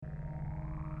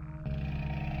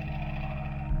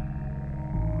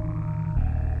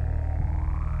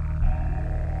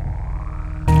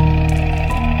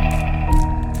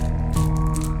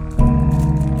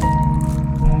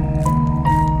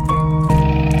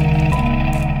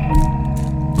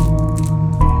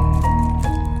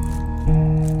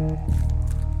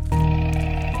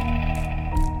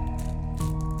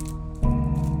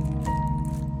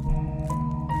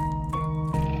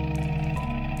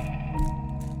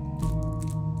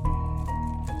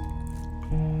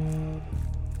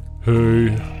Hey,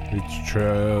 it's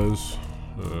Chaz.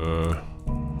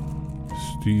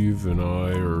 Steve and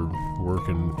I are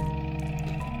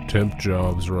working temp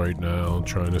jobs right now,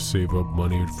 trying to save up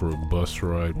money for a bus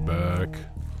ride back.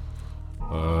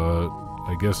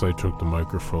 I guess I took the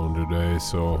microphone today,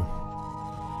 so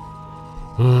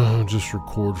just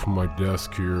record from my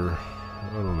desk here.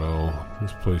 I don't know,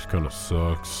 this place kind of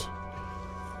sucks.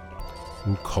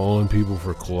 I'm calling people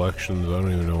for collections. I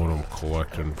don't even know what I'm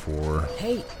collecting for.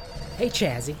 Hey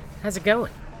Chazzy, how's it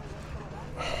going?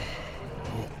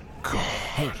 God.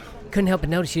 Hey, couldn't help but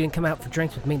notice you didn't come out for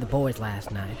drinks with me and the boys last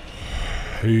night.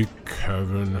 Hey,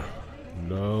 Kevin.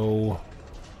 No.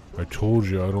 I told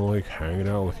you I don't like hanging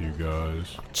out with you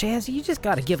guys. Chazzy, you just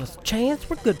gotta give us a chance.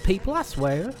 We're good people, I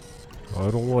swear.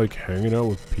 I don't like hanging out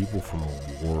with people from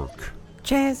work.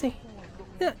 Chazzy,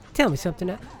 tell me something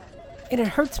now. And it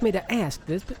hurts me to ask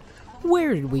this, but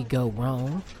where did we go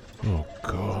wrong? Oh,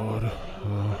 God.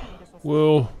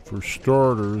 Well, for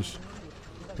starters,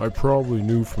 I probably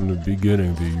knew from the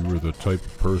beginning that you were the type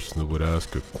of person that would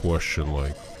ask a question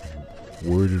like,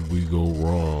 where did we go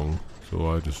wrong?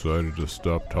 So I decided to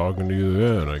stop talking to you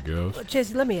then, I guess. Well,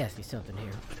 Chazzy, let me ask you something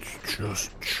here. It's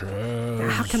just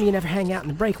Chaz. How come you never hang out in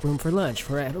the break room for lunch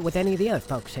with any of the other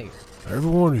folks here?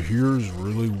 Everyone here is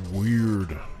really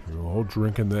weird. You're all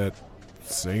drinking that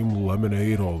same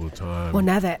lemonade all the time. Well,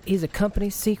 now that is a company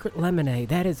secret lemonade.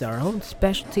 That is our own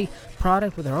specialty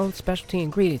product with our own specialty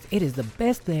ingredients. It is the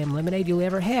best damn lemonade you'll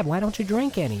ever have. Why don't you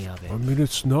drink any of it? I mean,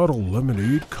 it's not a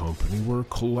lemonade company. We're a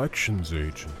collections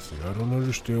agency. I don't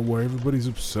understand why everybody's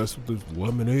obsessed with this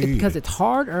lemonade. It's because it's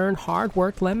hard-earned,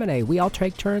 hard-worked lemonade. We all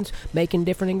take turns making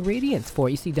different ingredients for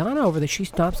it. You see, Donna over there, she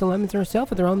stomps the lemons herself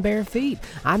with her own bare feet.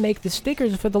 I make the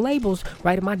stickers for the labels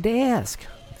right at my desk.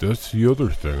 That's the other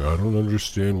thing. I don't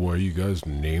understand why you guys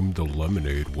named the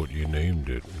lemonade what you named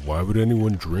it. Why would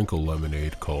anyone drink a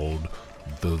lemonade called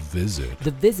The Visit?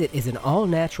 The Visit is an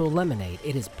all-natural lemonade.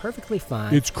 It is perfectly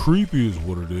fine. It's creepy is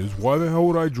what it is. Why the hell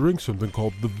would I drink something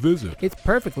called The Visit? It's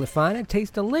perfectly fine. It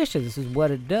tastes delicious. This is what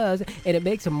it does. And it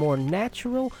makes a more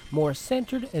natural, more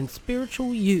centered, and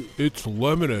spiritual you. It's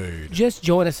lemonade. Just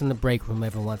join us in the break room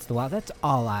every once in a while. That's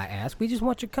all I ask. We just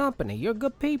want your company. You're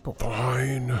good people.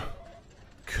 Fine.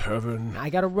 Kevin. I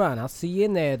gotta run. I'll see you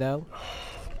in there, though.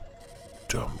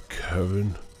 Dumb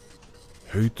Kevin.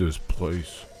 Hate this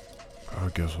place. I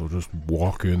guess I'll just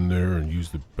walk in there and use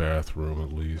the bathroom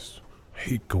at least.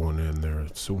 Hate going in there.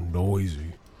 It's so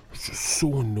noisy. It's just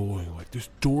so annoying. Like, this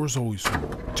door's always so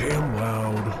damn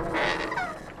loud.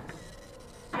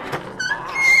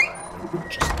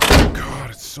 God,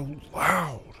 it's so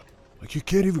loud. Like, you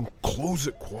can't even close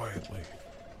it quietly.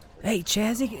 Hey,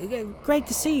 Chazzy, great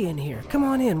to see you in here. Come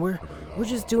on in. We're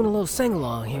just doing a little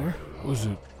sing-along here. Was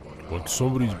it like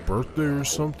somebody's birthday or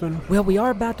something? Well, we are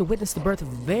about to witness the birth of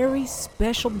a very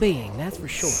special being, that's for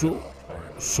sure.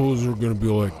 So is there gonna be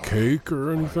like cake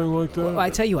or anything like that? Well,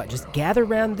 I tell you what, just gather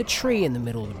around the tree in the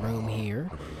middle of the room here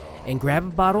and grab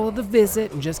a bottle of the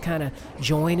Visit and just kind of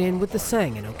join in with the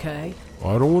singing, okay?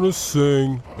 I don't want to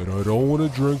sing and I don't want to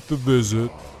drink the Visit.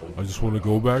 I just want to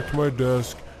go back to my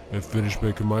desk and finish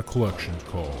making my collections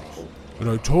calls. And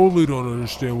I totally don't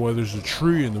understand why there's a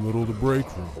tree in the middle of the break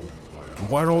room. And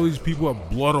why do all these people have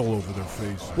blood all over their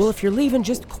faces? Well, if you're leaving,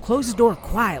 just close the door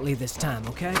quietly this time,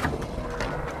 okay?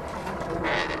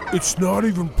 It's not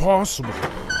even possible.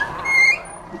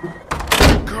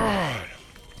 God.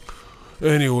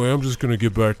 Anyway, I'm just gonna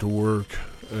get back to work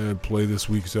and play this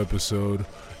week's episode.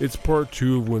 It's part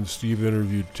 2 of when Steve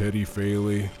interviewed Teddy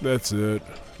Faley. That's it.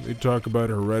 They talk about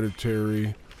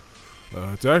Hereditary.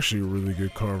 It's actually a really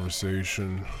good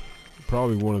conversation.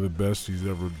 Probably one of the best he's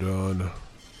ever done.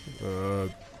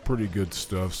 Pretty good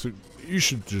stuff. So you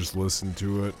should just listen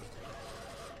to it.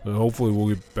 And hopefully we'll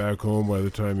get back home by the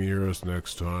time you hear us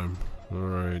next time.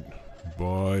 Alright.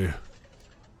 Bye.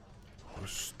 Oh,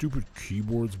 stupid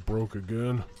keyboard's broke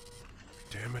again.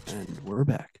 Damn it. And we're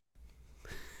back.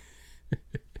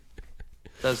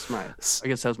 I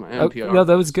guess that's my NPR. No,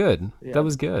 that was good. Yeah. That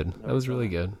was good. That was really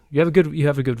good. You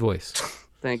have a good voice.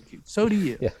 Thank you. So do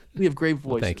you. Yeah. We have great voices.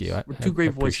 Well, thank you. We're two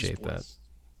great voices.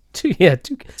 Appreciate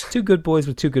that. Two good boys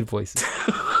with two good voices.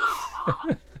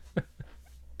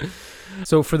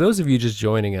 So for those of you just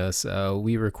joining us,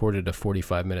 we recorded a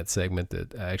 45-minute segment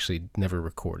that I actually never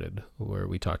recorded, where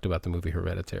we talked about the movie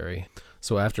Hereditary.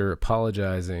 So after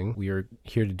apologizing, we are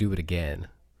here to do it again.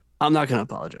 I'm not going to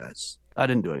apologize. I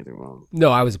didn't do anything wrong.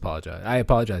 No, I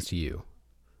apologize to you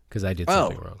because I did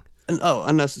something wrong.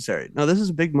 Unnecessary. No, this is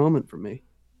a big moment for me,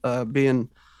 being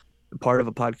a part of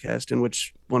a podcast in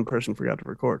which one person forgot to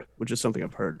record, which is something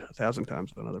I've heard 1,000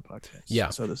 times on other podcasts.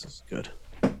 Yeah. So this is good.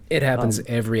 It happens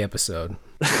every episode.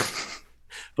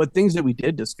 But things that we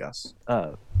did discuss,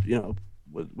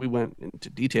 we went into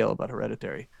detail about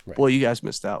Hereditary. Right. Boy, you guys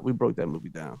missed out. We broke that movie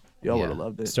down. Y'all would have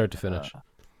loved it. Start to finish.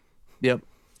 Yep.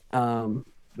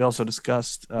 We also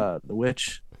discussed The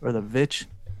Witch or The Vitch,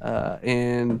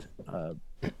 and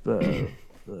the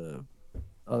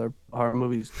other horror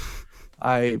movies.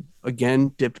 I again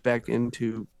dipped back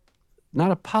into,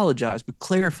 not apologize, but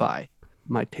clarify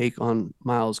my take on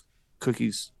Miles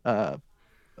Cookie's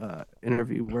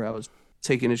interview, where I was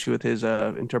taking issue with his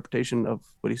interpretation of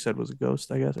what he said was a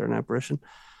ghost, I guess, or an apparition.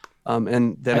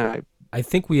 And then I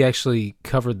think we actually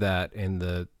covered that in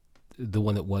the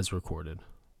one that was recorded.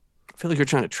 I feel like you're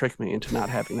trying to trick me into not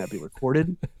having that be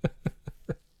recorded.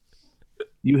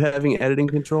 You having editing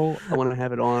control, I want to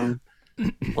have it on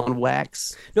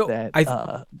wax. No,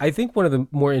 that, I think one of the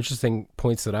more interesting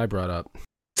points that I brought up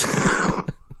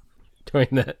during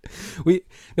that, we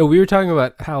were talking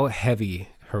about how heavy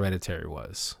Hereditary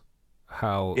was,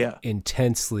 how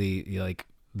intensely like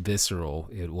visceral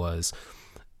it was,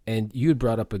 and you had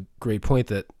brought up a great point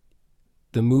that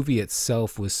the movie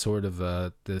itself was sort of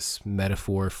this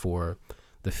metaphor for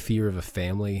the fear of a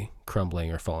family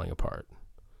crumbling or falling apart.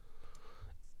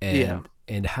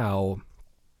 And how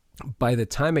by the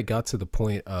time it got to the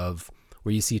point of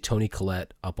where you see Toni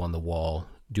Collette up on the wall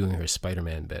doing her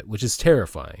Spider-Man bit, which is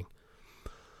terrifying.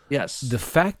 Yes. The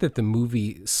fact that the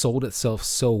movie sold itself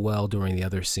so well during the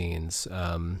other scenes,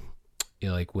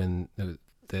 like when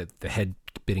the head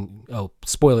being,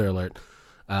 spoiler alert,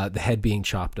 the head being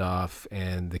chopped off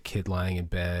and the kid lying in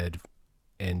bed,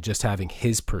 and just having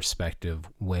his perspective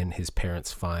when his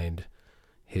parents find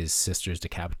his sister's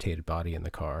decapitated body in the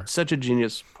car. Such a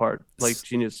genius part,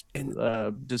 genius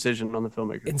decision on the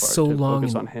filmmaker's and part. So to long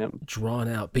focus on him, drawn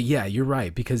out. But yeah, you're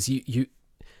right, because you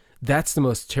that's the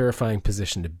most terrifying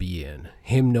position to be in.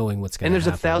 Him knowing what's going to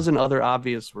happen. And there's 1,000 other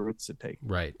obvious routes to take.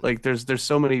 Right. Like there's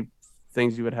so many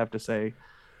things you would have to say.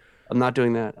 I'm not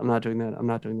doing that. I'm not doing that. I'm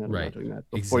not doing that. I'm Right. not doing that.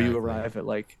 Before you arrive at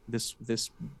like this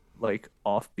like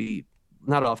offbeat,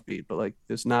 not offbeat, but like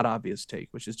this not obvious take,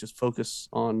 which is just focus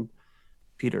on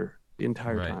Peter the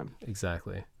entire time.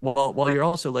 Exactly. While you're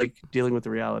also like dealing with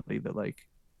the reality that like,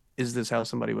 is this how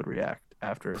somebody would react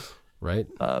after? Right.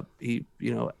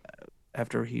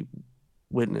 After he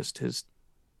witnessed his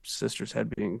sister's head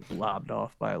being lobbed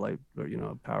off by a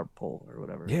power pole or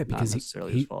whatever. Yeah, because not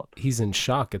necessarily his fault. He's in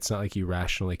shock. It's not like you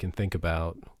rationally can think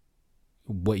about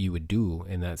what you would do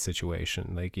in that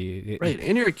situation. Like right,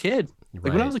 and you're a kid. Like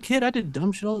right. when I was a kid, I did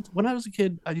dumb shit when I was a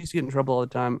kid, I used to get in trouble all the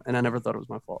time, and I never thought it was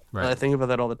my fault. Right. I think about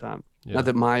that all the time. Yeah. Not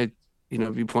that my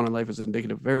viewpoint on life is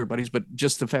indicative of everybody's, but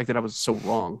just the fact that I was so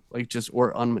wrong,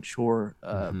 or unmature,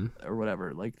 or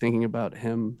whatever. Like thinking about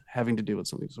him having to deal with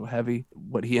something so heavy,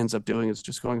 what he ends up doing is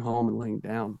just going home and laying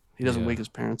down. He doesn't wake his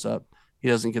parents up. He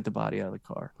doesn't get the body out of the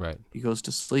car. Right. He goes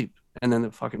to sleep, and then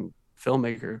the fucking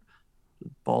filmmaker,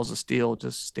 balls of steel,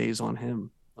 just stays on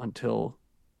him until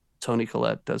Toni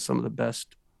Collette does some of the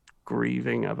best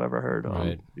grieving I've ever heard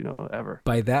on, ever.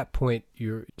 By that point,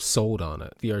 you're sold on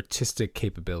it. The artistic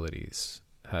capabilities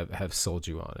have sold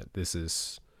you on it. This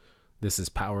is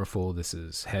powerful. This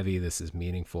is heavy. This is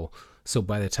meaningful. So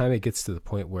by the time it gets to the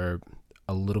point where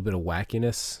a little bit of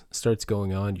wackiness starts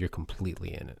going on, you're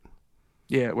completely in it.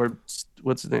 Yeah,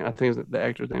 what's his name? I think the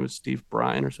actor's name is Steve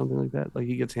Bryan or something like that. Like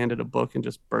he gets handed a book and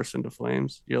just bursts into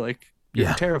flames.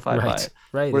 You're terrified by it.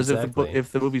 Right. Whereas exactly.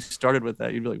 if the movie started with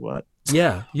that, you'd be like, what?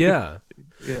 Yeah. Yeah.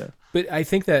 Yeah. But I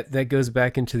think that goes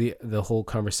back into the whole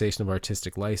conversation of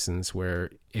artistic license,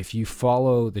 where if you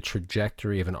follow the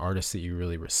trajectory of an artist that you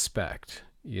really respect,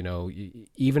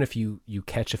 even if you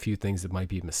catch a few things that might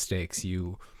be mistakes,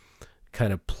 you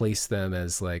kind of place them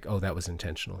as like, oh, that was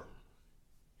intentional.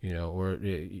 Or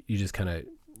you just kind of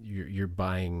you're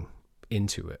buying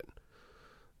into it.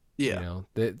 Yeah.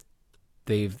 That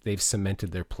they've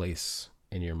cemented their place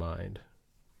in your mind.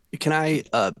 Can I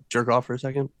jerk off for a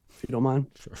second, if you don't mind?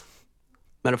 Sure.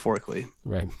 Metaphorically.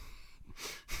 Right.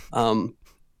 So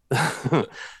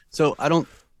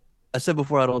I said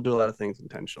before, I don't do a lot of things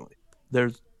intentionally.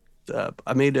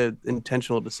 I made an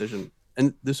intentional decision,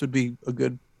 and this would be a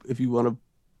good, if you want to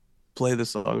play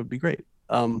this song, it would be great.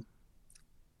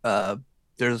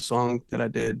 There's a song that I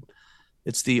did.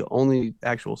 It's the only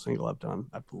actual single I've done,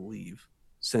 I believe,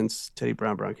 since Teddy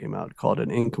Brown Brown came out, called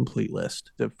An Incomplete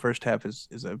List. The first half is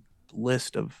a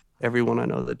list of everyone I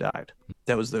know that died.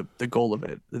 That was the goal of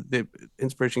it. The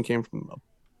inspiration came from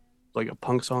a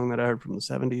punk song that I heard from the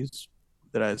 70s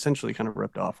that I essentially kind of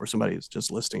ripped off, where somebody is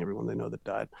just listing everyone they know that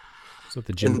died. So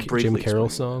the Jim Carroll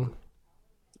song?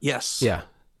 Yes. Yeah.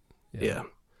 Yeah.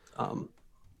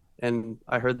 And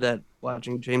I heard that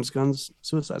watching James Gunn's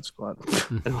Suicide Squad.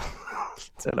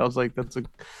 And I was like, it's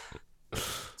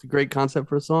a great concept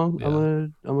for a song. Yeah.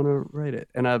 I'm gonna write it.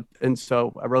 And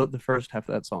so I wrote the first half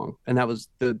of that song, and that was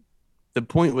the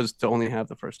point was to only have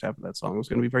the first half of that song. It was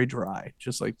gonna be very dry,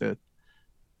 just like the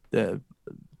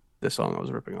song I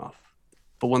was ripping off.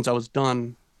 But once I was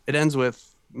done, it ends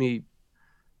with me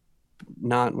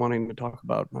not wanting to talk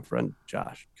about my friend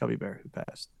Josh Cubby Bear, who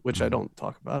passed, which I don't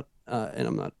talk about,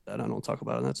 and I don't talk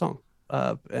about in that song.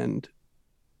 And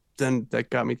then that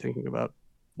got me thinking about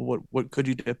what could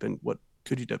you dip in, what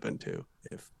could you dip into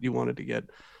if you wanted to get.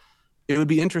 It would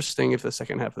be interesting if the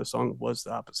second half of the song was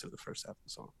the opposite of the first half of the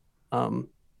song.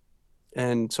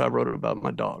 And so I wrote it about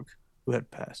my dog who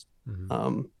had passed.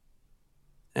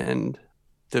 And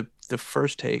the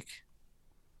first take,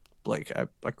 like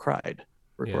I cried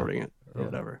recording it or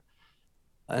whatever,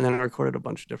 and then I recorded a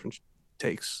bunch of different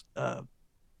takes. But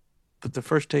the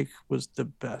first take was the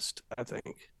best, I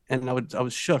think. And I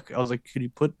was shook. I was like, could you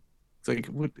put, like,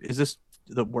 what is this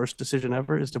the worst decision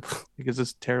ever? Is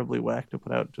this terribly whack to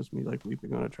put out just me like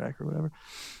weeping on a track or whatever,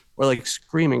 or like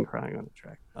screaming, crying on a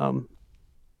track?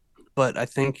 But I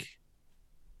think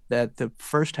that the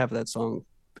first half of that song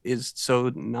is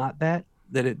so not that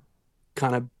it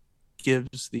kind of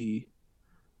gives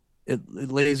it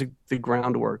lays the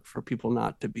groundwork for people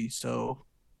not to be so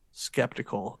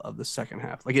skeptical of the second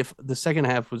half. Like if the second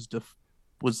half was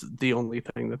the only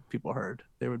thing that people heard,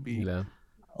 there would be a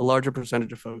larger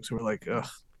percentage of folks who were like, ugh,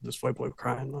 this white boy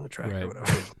crying on the track or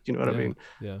whatever. You know what I mean?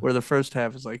 Yeah. Where the first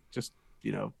half is like just,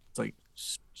 it's like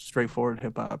straightforward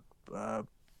hip hop,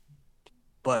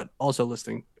 but also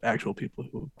listing actual people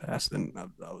who passed and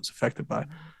I was affected by.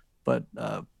 But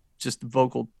just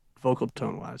vocal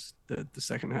tone wise, the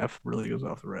second half really goes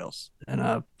off the rails. And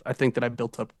I think that I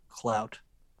built up clout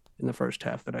in the first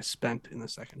half that I spent in the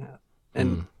second half.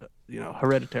 And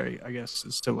Hereditary, I guess,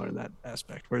 is similar in that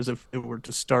aspect. Whereas if it were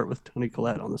to start with Toni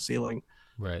Collette on the ceiling,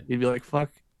 right, you'd be like,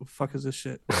 fuck is this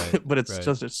shit? Right, but it's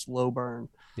just a slow burn.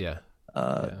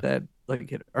 That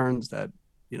like it earns that,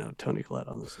 Toni Collette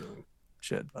on the ceiling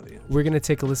shit by the end. We're gonna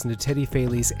take a listen to Teddy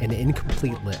Faley's An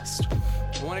Incomplete List.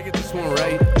 I want to get this one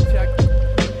right. Check.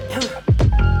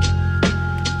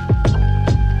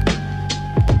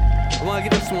 I want to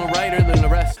get this one righter than the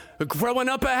rest. Growing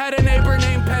up, I had a neighbor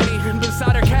named Penny, and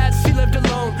beside her cat, she lived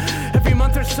alone. Every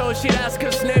month or so, she'd ask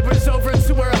us neighbors over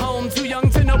to her home. Too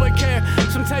young to know or care,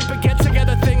 some type of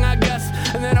get-together thing, I guess.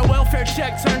 And then a welfare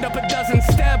check turned up a dozen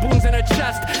stab wounds in her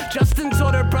chest. Justin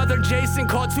told her brother Jason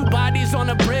caught 2 bodies on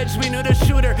a bridge. We knew the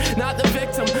shooter, not the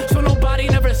victim, so nobody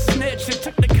never snitched. It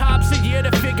took the cops a year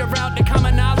to figure out the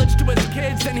common knowledge to his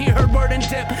kids. Then he heard word and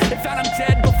dip, they found him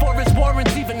dead before his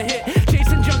warrants even hit.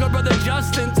 Jason's younger brother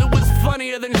Justin, it was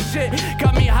funnier than shit.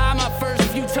 Got me high my first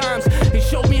few times. He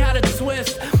showed me how to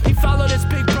twist. He followed his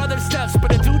big brother's steps,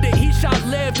 but the dude that he shot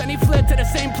lived, and he fled to the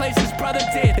same place his brother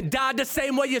did, and died the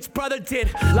same way his brother did.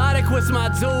 Logic was my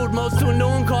dude, most who knew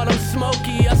him called him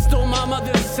Smokey. I stole my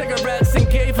mother's cigarettes and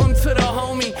gave them to the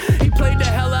homie. He played the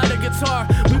hell out of guitar.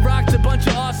 We rocked a bunch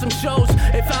of awesome shows.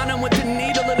 They found him with the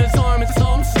needle in his arm. It's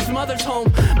his mother's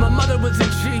home. My mother was a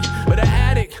G, but an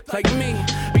addict like me.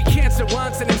 Beat cancer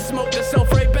once and then smoked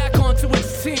herself right back onto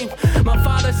its team. My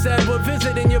father said, we're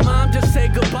visiting your mom, just say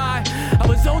goodbye. I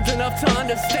was old enough to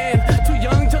understand, too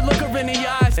young to look her in the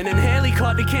eyes. And then Haley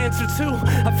caught the cancer too.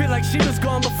 I feel like she was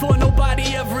gone before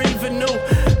nobody ever even knew.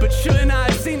 But shouldn't I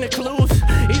have seen the clues?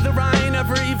 Either I ain't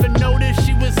ever even noticed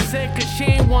she was sick, or she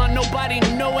ain't want nobody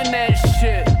knowing that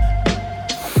shit.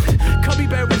 Cubby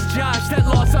Bear was Josh, that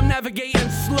loss I'm navigating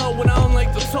slow, and I don't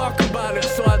like to talk about it,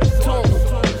 so I don't.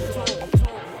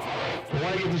 I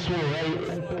wanna get this one right.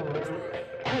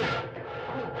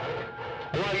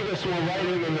 I wanna get this one right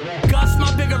in the rest. Gus,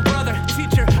 my bigger brother,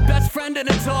 teacher, best friend and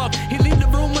a dog. He leave the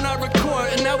room when I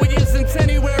record, and now he isn't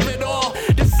anywhere at all.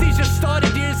 The seizure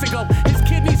started years ago. His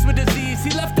kidneys were diseased.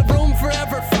 He left the room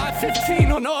forever.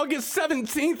 5:15 on August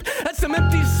 17th. That's some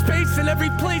empty space in every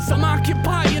place I'm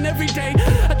occupying every day.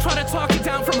 I try to talk it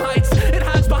down from heights. It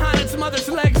hides behind its mother's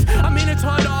legs. I mean, it's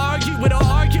hard to argue with an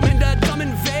argument that dumb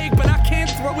and vague, but I can't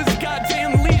throw his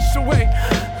goddamn leash away.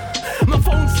 My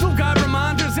phone still got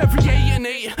reminders every 8 and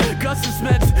 8. Gus's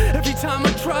meds every time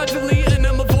I try deleting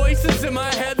them. My voices in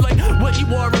my head like what you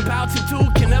are about to do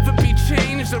can never be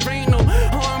changed. There ain't no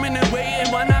harm in it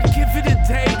waiting. Why not give it a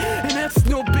day? And that's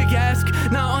no big ask,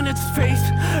 not on its face,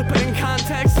 but in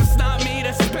context it's not me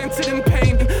that spent it in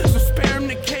pain. So spare him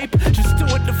the cape, just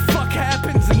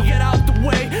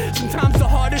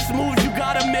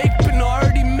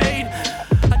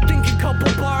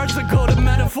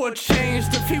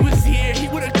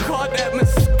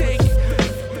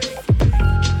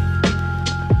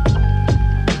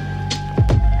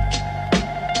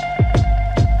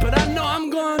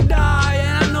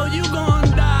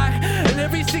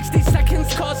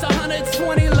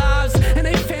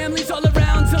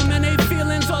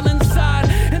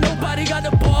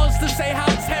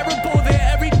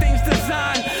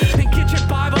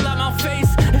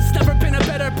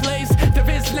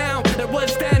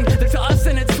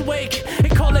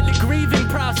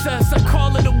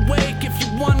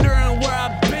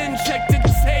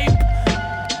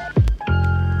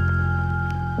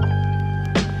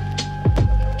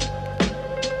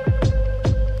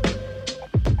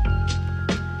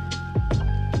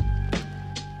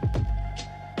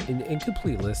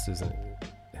Incomplete List isn't.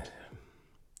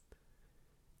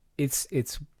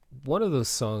 It's one of those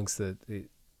songs that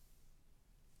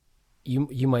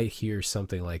you might hear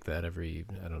something like that every,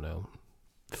 I don't know,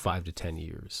 5 to 10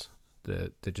 years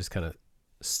that just kind of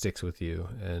sticks with you.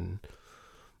 And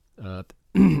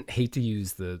hate to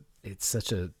use it's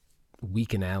such a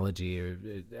weak analogy, or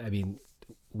I mean,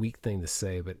 weak thing to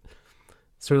say, but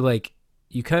sort of like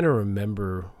you kind of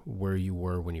remember where you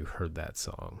were when you heard that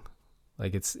song.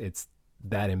 Like it's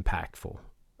that impactful.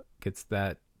 It's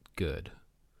that good.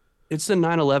 It's the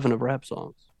 9/11 of rap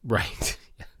songs. Right.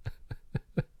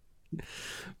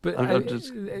 But I'm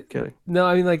just kidding. No,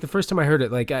 I mean, like the first time I heard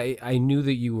it, like I knew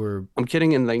that you were. I'm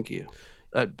kidding and thank you.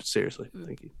 Seriously,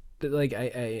 thank you. But like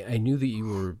I knew that you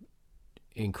were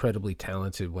incredibly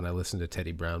talented when I listened to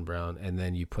Teddy Brown, and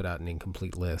then you put out an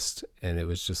Incomplete List, and it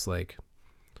was just like,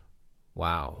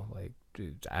 wow, like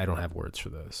dude, I don't have words for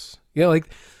this. You know, like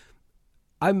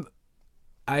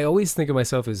I always think of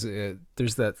myself as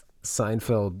there's that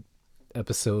Seinfeld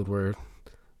episode where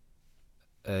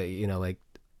you know, like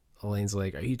Elaine's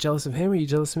like, are you jealous of him or are you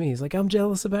jealous of me? He's like, I'm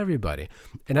jealous of everybody.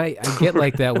 And I get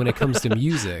like that when it comes to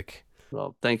music.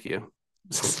 Well, thank you.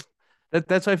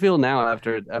 That's how I feel now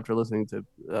after listening to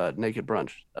Naked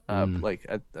Brunch. Like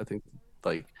I think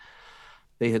like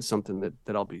they hit something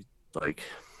that I'll be like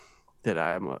that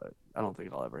I don't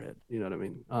think I'll ever hit. You know what I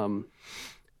mean?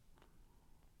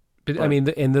 But I mean,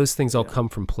 and those things all come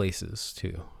from places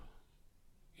too.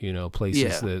 You know,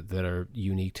 places that are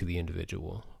unique to the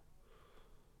individual.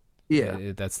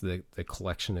 Yeah, that's the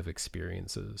collection of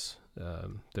experiences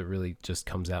that really just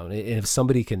comes out. And if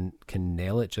somebody can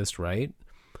nail it just right,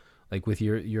 like with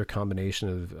your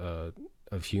combination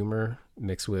of humor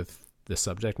mixed with the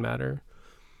subject matter.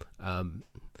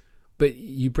 But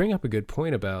you bring up a good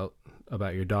point about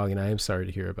your dog, and I am sorry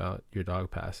to hear about your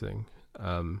dog passing.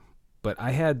 But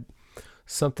I had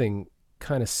something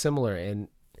kind of similar, and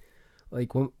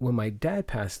like when my dad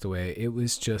passed away, it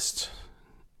was just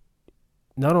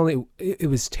not only it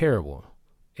was terrible,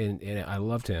 and I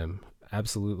loved him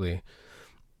absolutely,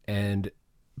 but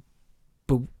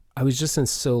I was just in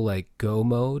so like go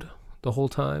mode the whole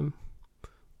time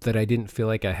that I didn't feel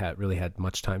like I really had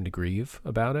much time to grieve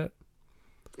about it.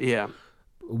 Yeah,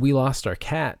 we lost our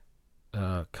cat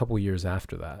a couple years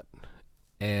after that,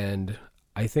 and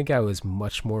I think I was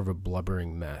much more of a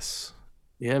blubbering mess.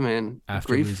 Yeah, man.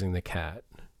 After losing the cat.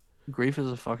 Grief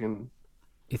is a fucking...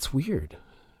 It's weird.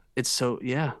 It's so...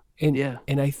 Yeah.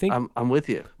 And I think... I'm with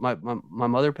you. My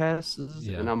mother passes,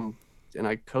 yeah. and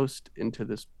I coast into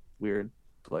this weird,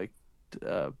 like,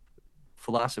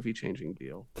 philosophy changing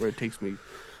deal where it takes me...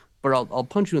 But I'll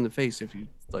punch you in the face if you,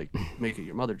 like, make it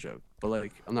your mother joke. But,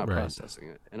 like, I'm not processing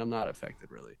it, and I'm not affected,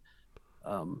 really.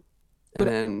 But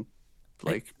then,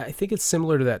 like... I think it's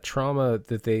similar to that trauma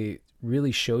that they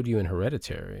really showed you in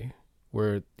Hereditary,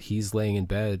 where he's laying in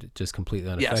bed just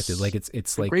completely unaffected. Yes. Like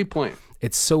it's like great point.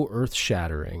 It's so earth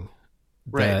shattering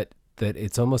that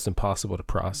it's almost impossible to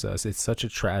process. It's such a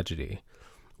tragedy.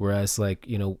 Whereas like,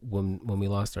 you know, when we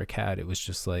lost our cat, it was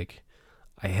just like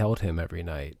I held him every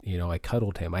night. You know, I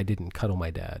cuddled him. I didn't cuddle my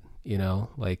dad, you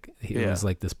know? Like it was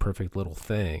like this perfect little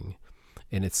thing.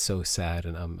 And it's so sad,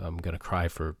 and I'm gonna cry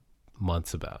for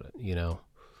months about it, you know?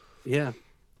 Yeah.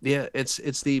 Yeah, it's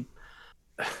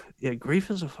the grief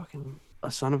is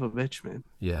a son of a bitch, man.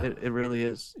 Yeah, it really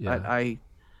is. Yeah. I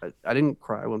didn't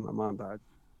cry when my mom died.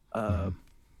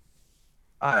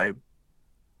 I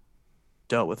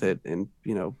dealt with it in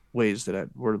ways that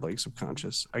were like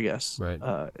subconscious, I guess. Right.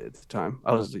 At the time,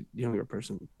 I was a younger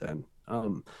person then.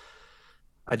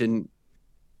 I didn't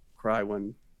cry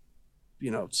when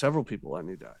several people I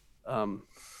knew died.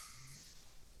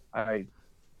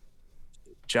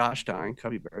 Josh dying,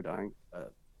 Cubby Bear dying.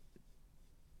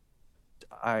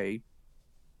 I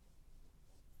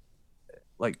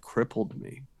like crippled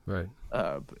me, right?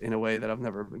 In a way that I've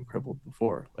never been crippled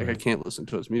before. Like I can't listen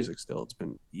to his music still. It's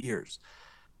been years,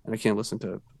 and I can't listen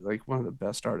to like one of the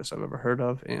best artists I've ever heard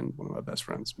of and one of my best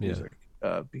friends' music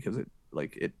because it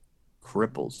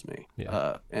cripples me.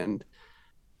 Yeah. And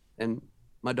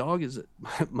my dog's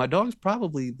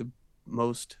probably the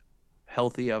most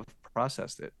healthy I've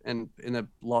processed it. And in a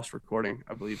lost recording,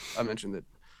 I believe I mentioned that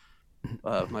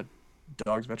my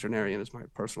dog's veterinarian is my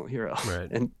personal hero. Right.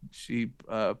 And she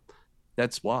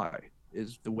that's why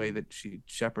is the way that she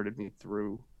shepherded me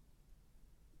through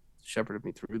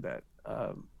that.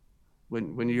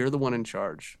 When you're the one in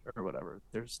charge or whatever,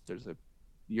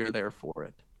 you're there for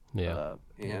it. Yeah.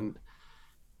 And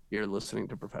you're listening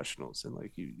to professionals, and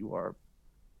like you are,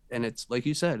 and it's like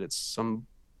you said, it's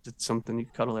something you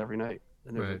cuddle every night,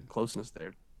 and there's a closeness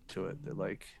there to it that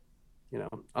like you know,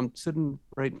 I'm sitting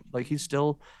right, like he's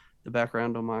still the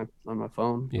background on my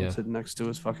phone. Yeah. I'm sitting next to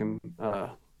his fucking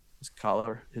his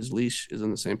collar. His leash is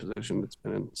in the same position it's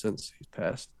been in since he's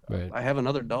passed. Right. I have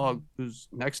another dog who's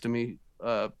next to me,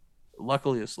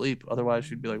 luckily asleep. Otherwise,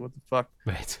 she'd be like, "What the fuck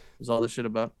Right. is all this shit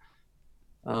about?"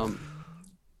 But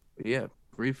yeah,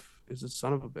 grief is a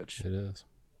son of a bitch. It is.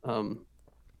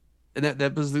 And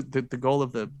that was the goal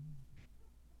of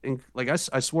like I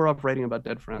swore off writing about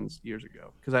dead friends years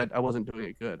ago because I wasn't doing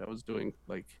it good. I was doing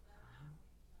like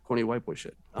corny white boy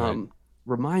shit. Right.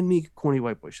 Remind me corny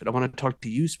white boy shit. I want to talk to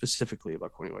you specifically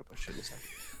about corny white boy shit in a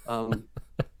second.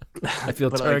 I feel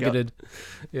but targeted.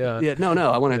 Yeah,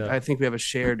 no. I want to. Yeah. I think we have a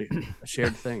shared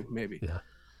thing, maybe. Yeah.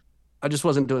 I just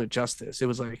wasn't doing it justice. It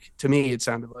was like, to me, it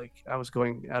sounded like I was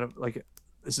going out of like,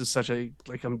 this is such a,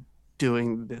 like I'm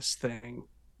doing this thing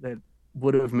that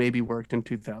would have maybe worked in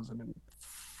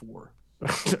 2004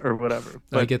 or whatever.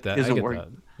 I get that. Isn't I get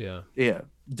working. that. Yeah. Yeah,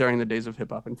 during the days of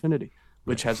Hip Hop Infinity,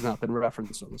 which has not been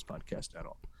referenced on this podcast at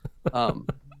all.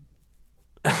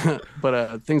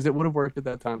 But things that would have worked at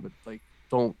that time, but like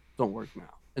don't work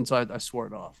now. And so I swore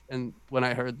it off. And when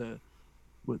I heard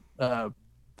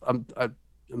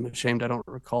I'm ashamed I don't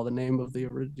recall the name of the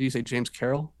original. Do you say James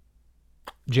Carroll?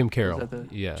 Jim Carroll.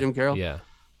 Yeah. Jim Carroll? Yeah.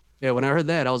 Yeah, when I heard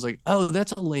that, I was like, oh,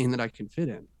 that's a lane that I can fit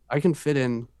in. I can fit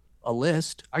in a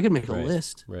list. I can make a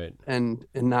list Right. and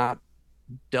not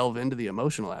delve into the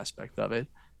emotional aspect of it.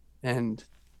 And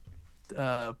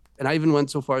I even went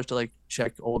so far as to like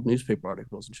check old newspaper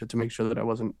articles and shit to make sure that I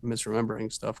wasn't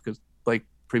misremembering stuff. Because like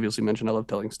previously mentioned, I love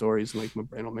telling stories and like my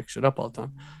brain will mix shit up all the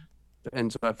time.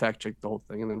 And so I fact checked the whole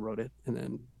thing and then wrote it.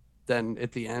 And then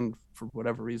at the end, for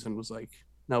whatever reason, was like,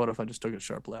 now what if I just took a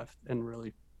sharp left and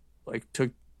really like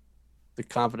took the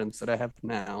confidence that I have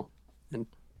now and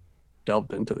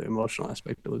delved into the emotional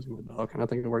aspect of losing my dog. And I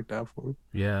think it worked out for me.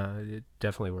 Yeah, it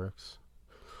definitely works.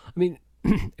 I mean,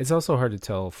 it's also hard to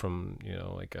tell from, you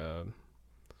know,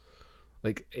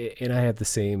 and I have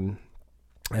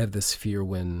this fear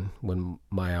when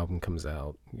my album comes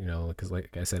out, you know, because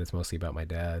like I said, it's mostly about my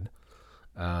dad,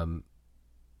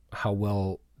 how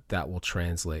well that will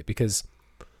translate, because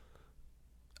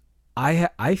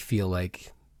I feel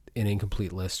like an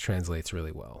incomplete list translates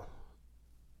really well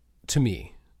to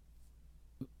me,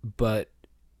 but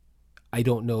I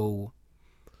don't know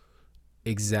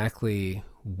exactly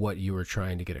what you were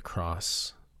trying to get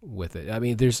across with it. I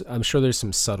mean, I'm sure there's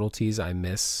some subtleties I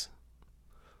miss,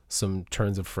 some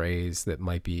turns of phrase that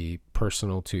might be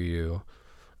personal to you.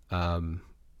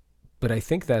 But I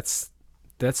think that's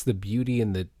the beauty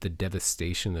and the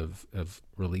devastation of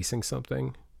releasing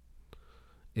something,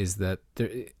 is that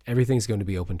everything's going to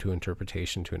be open to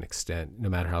interpretation to an extent, no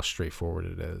matter how straightforward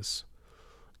it is.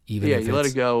 Even if you let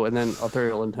it go, and then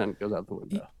authorial intent goes out the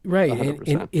window. Right,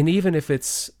 and even if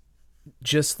it's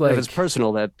just like, if it's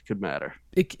personal, that could matter.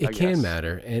 It can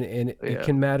matter, and it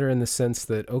can matter in the sense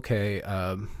that, okay,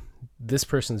 this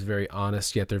person's very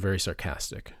honest, yet they're very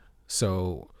sarcastic.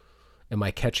 So, am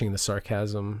I catching the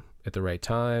sarcasm at the right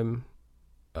time?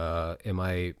 Am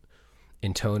I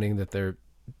intoning that they're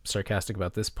sarcastic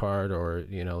about this part, or,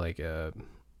 you know, like,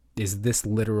 is this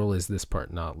literal? Is this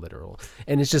part not literal?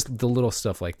 And it's just the little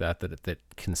stuff like that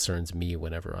concerns me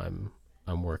whenever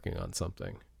I'm working on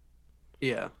something.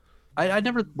 Yeah, I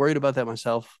never worried about that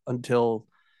myself until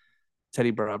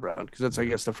Teddy Brown, because that's, I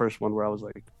guess, the first one where I was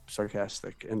like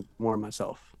sarcastic and more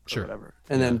myself, or whatever.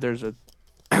 And then there's a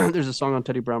there's a song on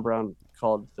Teddy Brown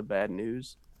called "The Bad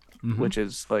News," which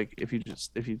is like, if you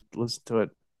listen to it,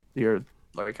 you're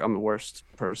like, I'm the worst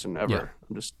person ever. Yeah.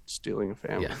 I'm just stealing a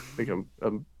family. Yeah. Like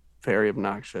I'm very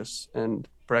obnoxious and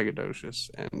braggadocious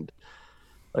and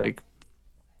like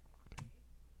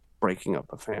breaking up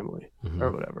a family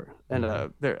or whatever. And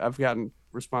I've gotten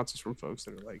responses from folks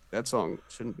that are like, that song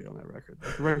shouldn't be on that record.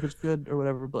 Like, the record's good or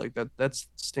whatever, but like that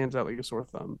stands out like a sore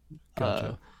thumb.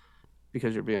 Gotcha.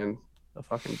 Because you're being a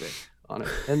fucking dick on it.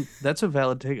 And that's a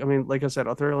valid take. I mean, like I said,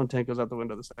 authorial intent goes out the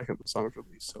window the second the song's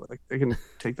released. So like they can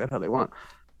take that how they want.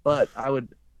 But I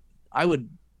would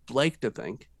like to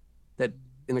think that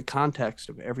in the context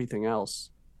of everything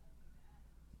else,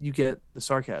 you get the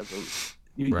sarcasm.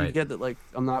 You get that, like,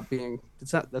 I'm not being,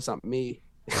 that's not me.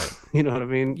 You know what I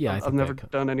mean? Yeah, I've never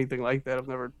done anything like that.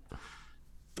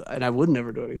 And I would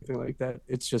never do anything like that.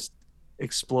 It's just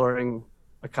exploring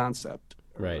a concept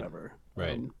or whatever.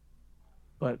 Right.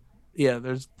 But yeah,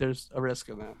 there's a risk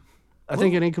in that. I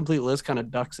think an incomplete list kind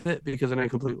of ducks it, because an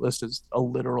incomplete list is a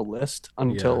literal list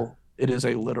until it is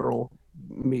a literal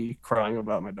me crying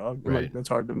about my dog. And, like, that's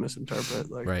hard to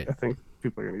misinterpret. Like, I think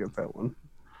people are gonna get that one.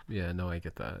 Yeah, no, I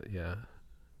get that. Yeah.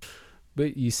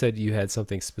 But you said you had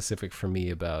something specific for me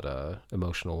about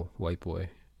emotional white boy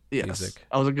Yes, music.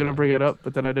 I was gonna Yeah. bring it up,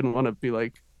 but then I didn't want to be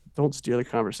like, don't steer the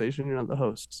conversation. You're not the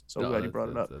host, so I'm No, glad you brought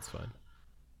it up. that's fine.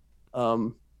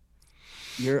 Um,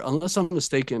 unless I'm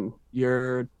mistaken,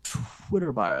 your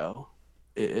Twitter bio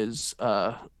is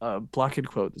a blockhead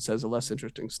quote that says a less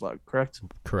interesting slug, correct?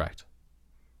 Correct.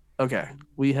 Okay.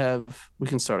 We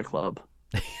can start a club,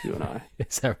 you and I.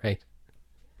 Is that right?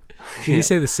 Did he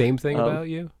say the same thing Um, about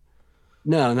you?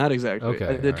 No, not exactly. Okay,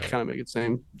 I did all right. kind of make it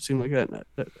seem like that. And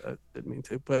I didn't mean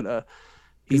to, but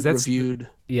he 'Cause that's reviewed.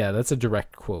 Yeah, that's a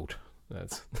direct quote.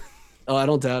 That's Oh, I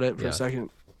don't doubt it for Yeah. a second.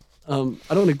 I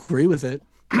don't agree with it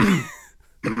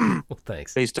well,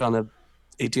 thanks. based on the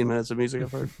 18 minutes of music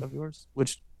I've heard of yours,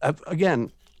 which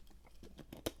again,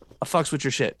 I fucks with your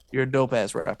shit. You're a dope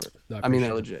ass rapper. No, I mean appreciate that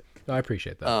it. legit. No, I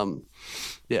appreciate that.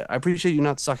 Yeah, I appreciate you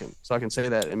not sucking, so I can say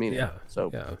that. I mean, yeah.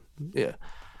 So Yeah. yeah.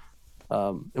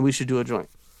 And we should do a joint.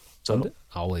 So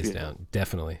Always yeah. down.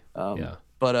 Definitely. Yeah.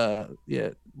 But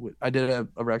I did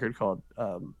a record called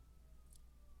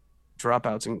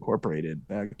Dropouts Incorporated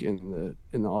back in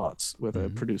the aughts with a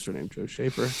producer named Joe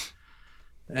Shaper,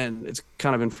 and it's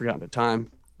kind of been forgotten at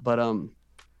time. But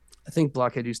I think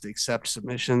Blockhead used to accept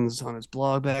submissions on his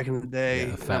blog back in the day. Yeah,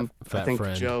 And fat I think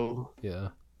friend. Joe, Yeah.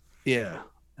 yeah,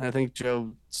 and I think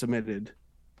Joe submitted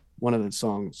one of the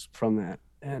songs from that,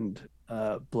 and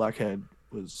Blockhead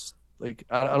was like,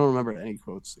 I don't remember any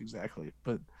quotes exactly,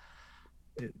 but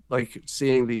like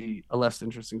seeing a less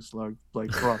interesting slug like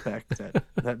brought back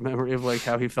that memory of like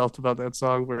how he felt about that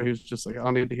song, where he was just like, I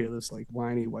don't need to hear this like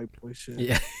whiny white boy shit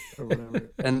Yeah. or whatever.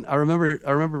 And I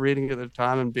remember reading it at the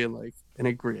time and being like, and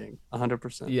agreeing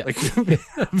 100%. Yeah. Like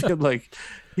being like,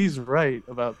 he's right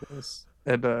about this,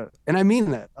 and I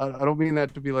mean that. I don't mean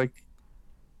that to be like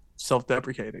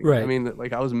self-deprecating. Right. I mean that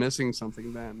like I was missing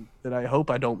something then that I hope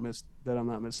I don't miss, that I'm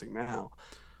not missing now,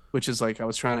 which is like I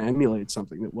was trying to emulate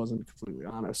something that wasn't completely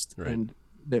honest, Right. and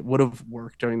that would have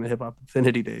worked during the hip hop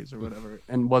infinity days or whatever,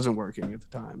 and wasn't working at the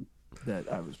time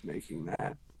that I was making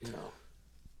that, you know.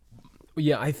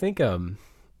 Yeah, I think I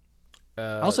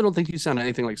also don't think you sound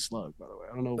anything like Slug, by the way.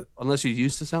 I don't know, unless you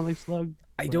used to sound like Slug.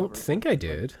 I don't whatever. think I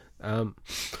did.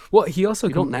 Well, he also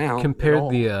You don't now at compared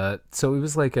all. so it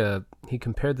was like he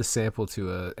compared the sample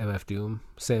to a MF Doom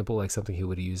sample, like something he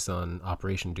would have used on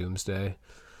Operation Doomsday.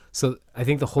 So I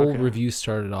think the whole Okay. review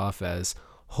started off as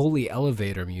 "Holy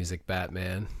elevator music,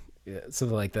 Batman," yeah,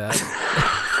 something like that.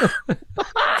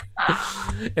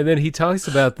 And then he talks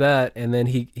about that, and then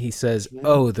he says,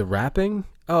 "Oh, the rapping?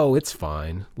 Oh, it's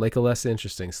fine, like a less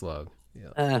interesting slug."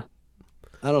 Yeah.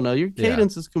 I don't know. Your Yeah.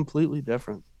 cadence is completely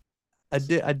different. I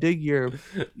dig your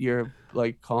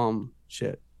like calm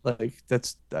shit. Like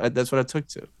that's what I took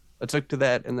to. I took to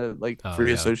that and the like Oh, free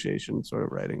yeah. association sort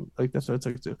of writing. Like that's what I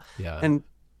took to. Yeah. And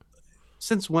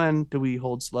since when do we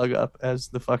hold Slug up as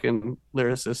the fucking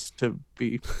lyricist to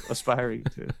be aspiring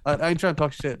to? I ain't trying to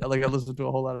talk shit. Like I listened to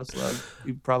a whole lot of Slug.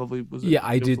 He probably was. Yeah,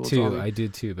 I did influence on too. me. I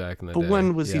did too back in the But day.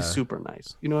 when was he Yeah. super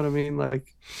nice? You know what I mean?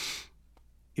 Like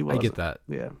he was. I get that.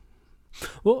 Yeah.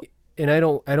 Well, and I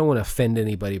don't want to offend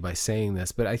anybody by saying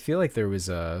this, but I feel like there was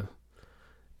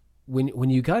when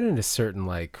you got into certain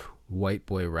like white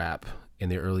boy rap in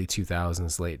the early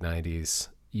 2000s, late 90s,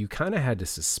 you kind of had to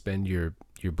suspend your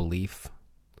belief.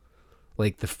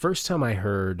 Like the first time I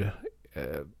heard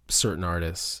certain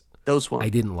artists, Those ones. I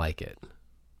didn't like it.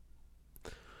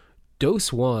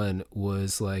 Dose One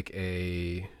was like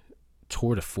a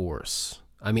tour de force.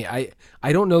 I mean,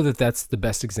 I don't know that that's the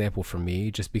best example for me,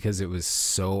 just because it was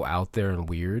so out there and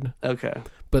weird. Okay.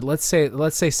 But let's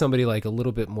say somebody like a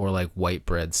little bit more like white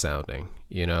bread sounding,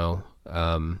 you know,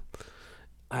 I'm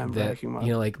that backing my.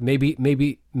 you know, like maybe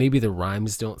the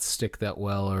rhymes don't stick that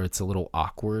well, or it's a little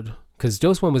awkward. Because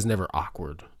Dose One was never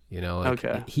awkward, you know. Like,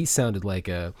 Okay. he sounded like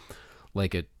a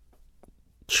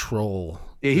troll.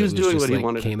 Yeah, he that was doing just, what he like,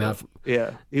 wanted. Came to do. out from,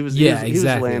 Yeah, he was. Yeah, he was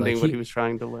exactly. landing Like, what he- he was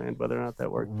trying to land, whether or not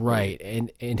that worked. right,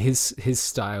 and his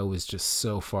style was just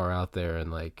so far out there,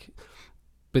 and like,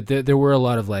 but there were a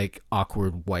lot of like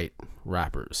awkward white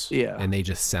rappers, Yeah. and they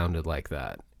just sounded like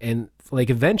that. And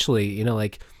like eventually, you know,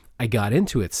 like I got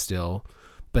into it still,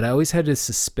 but I always had to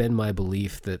suspend my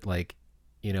belief that, like,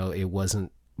 you know, it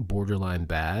wasn't borderline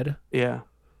bad, Yeah.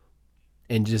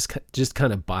 and just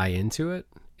kind of buy into it.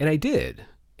 And I did.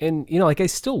 And, you know, like I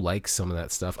still like some of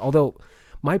that stuff. Although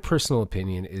my personal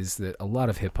opinion is that a lot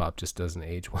of hip hop just doesn't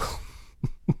age well,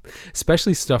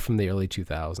 especially stuff from the early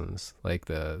 2000s, like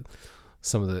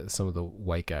some of the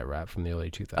white guy rap from the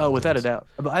early 2000s. Oh, without a doubt.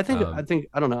 But I think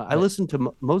I don't know. I but- listened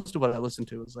to most of what I listened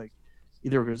to was like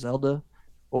either Griselda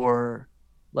or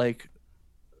like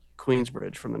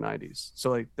Queensbridge from the 90s.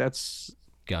 So like that's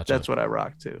Gotcha. That's what I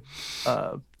rock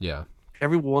to. Yeah.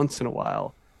 Every once in a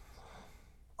while,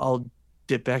 I'll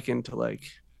dip back into like,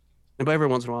 and by every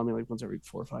once in a while, I mean like once every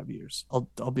 4 or 5 years,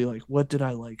 I'll be like, what did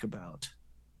I like about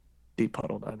Deep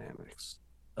Puddle Dynamics?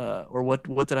 Or what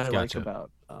did I like Gotcha.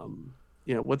 about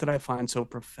what did I find so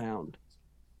profound?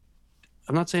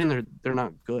 I'm not saying they're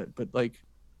not good, but like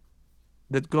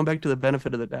that going back to the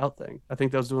benefit of the doubt thing, I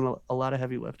think that was doing a lot of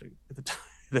heavy lifting at the time.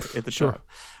 At the Sure. time.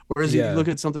 Whereas if you look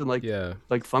at something like Yeah.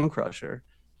 Fun Crusher,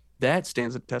 that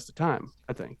stands the test of time.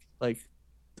 I think like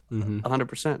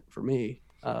 100% for me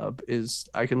is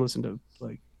I can listen to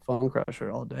like Fun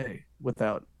Crusher all day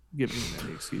without giving him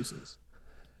any excuses.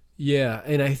 Yeah,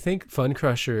 and I think Fun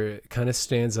Crusher kind of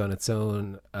stands on its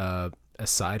own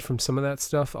aside from some of that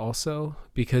stuff also,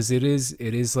 because it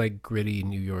is like gritty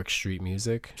New York street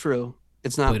music. True.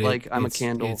 It's not But like I'm a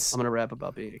candle. I'm going to rap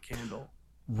about being a candle.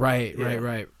 Right.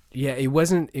 Yeah, it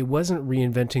wasn't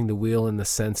reinventing the wheel in the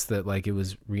sense that like it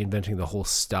was reinventing the whole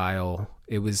style.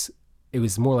 It was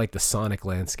more like the sonic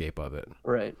landscape of it.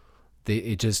 Right.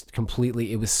 It just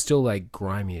completely, it was still like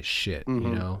grimy as shit, you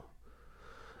know?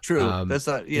 True. That's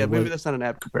not, maybe that's not an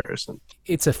apt comparison.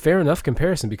 It's a fair enough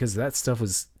comparison because that stuff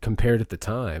was compared at the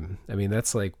time. I mean,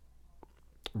 that's like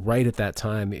right at that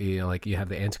time, like you have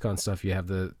the Anticon stuff, you have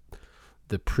the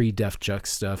pre-Def Jux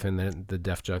stuff, and then the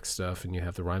Def Jux stuff, and you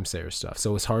have the Rhymesayer stuff.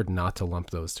 So it's hard not to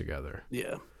lump those together.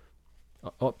 Yeah.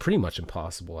 Pretty much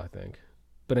impossible, I think.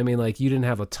 But I mean, like, you didn't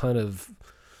have a ton of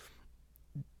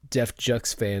Def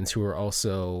Jux fans who were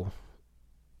also,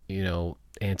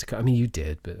 Anticon. I mean, you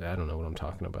did, but I don't know what I'm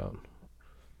talking about.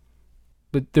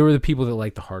 But there were the people that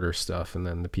liked the harder stuff, and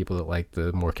then the people that liked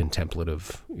the more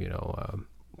contemplative,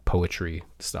 poetry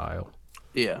style.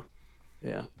 Yeah.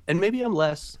 Yeah. And maybe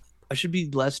I should be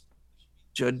less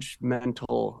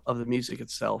judgmental of the music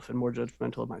itself and more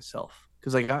judgmental of myself.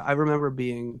 Because like I remember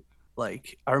being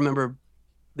like,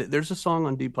 there's a song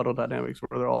on Deep Puddle Dynamics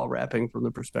where they're all rapping from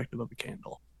the perspective of a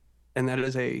candle, and that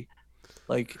is a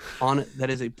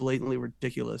blatantly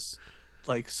ridiculous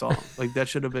like song. Like that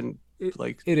should have been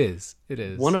like it is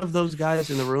one of those guys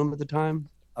in the room at the time.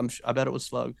 I bet it was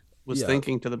Slug was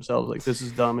thinking to themselves like, this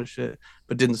is dumb as shit,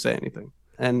 but didn't say anything.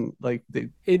 And like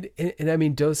and I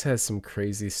mean, Dose has some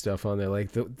crazy stuff on there.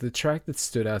 Like the track that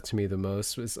stood out to me the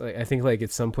most was like, I think like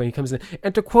at some point he comes in,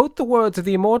 and to quote the words of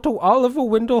the immortal Oliver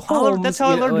Wendell Holmes. That's how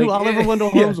I learned who Oliver Wendell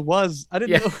Holmes was. I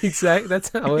didn't know. Exactly. That's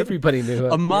how everybody knew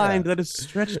it. A mind that is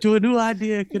stretched to a new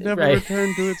idea could never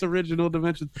return to its original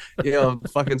dimension.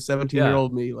 Fucking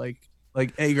 17-year-old me, like,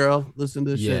 hey girl, listen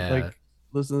to this shit. Like,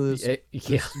 listen to this,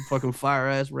 this fucking fire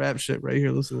ass rap shit right here.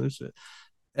 Listen to this shit.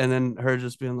 And then her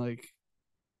just being like,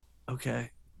 okay,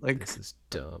 like this is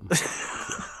dumb.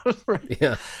 Right.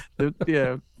 Yeah. And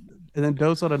then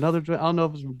Dose on another track, I don't know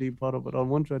if it's from Deep Puddle, but on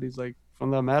one track he's like,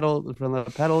 from the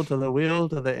pedal to the wheel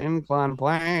to the incline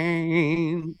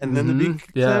plane, and then the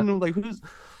beat like who's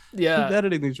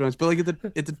editing these joints? But like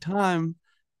at the time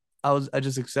I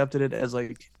just accepted it as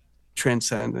like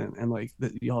transcendent and like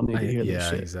that y'all need to hear this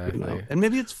shit. Exactly. And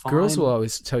maybe it's fine. Girls will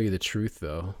always tell you the truth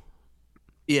though.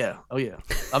 Yeah. Oh yeah.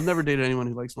 I've never dated anyone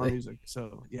who likes my music,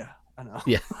 so yeah, I know.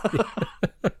 Yeah.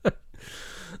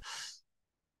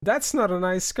 That's not a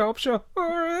nice sculpture,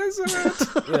 or is it?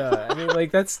 Yeah, I mean,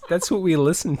 like that's what we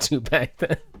listened to back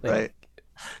then. Like, right.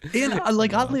 And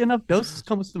like oddly enough, Dose has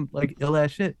come with some like ill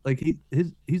ass shit. Like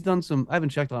he's done some. I haven't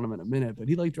checked on him in a minute, but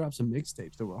he like dropped some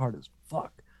mixtapes that were hard as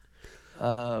fuck.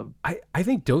 I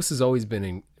think Dose has always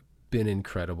been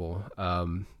incredible.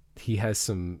 He has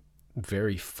some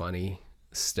very funny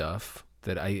stuff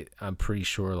that I'm pretty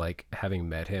sure, like, having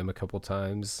met him a couple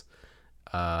times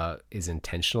is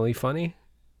intentionally funny.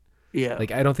 Yeah.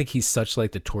 Like, I don't think he's such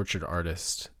like the tortured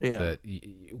artist that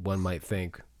one might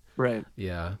think. Right.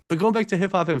 Yeah. But going back to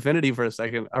Hip Hop Infinity for a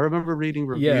second, I remember reading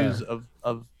reviews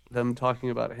of them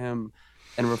talking about him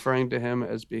and referring to him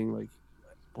as being like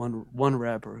one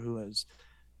rapper who has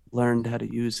learned how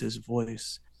to use his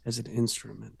voice as an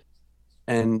instrument.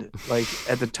 And like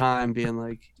at the time being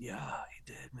like, yeah, he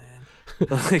did, man. But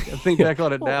like I think back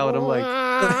on it now and I'm like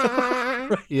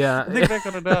yeah. I think back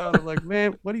on it now and I'm like,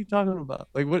 man, what are you talking about?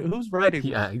 Like who's writing?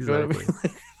 Yeah, this? exactly. You know what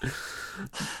I mean?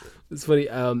 It's funny.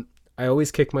 I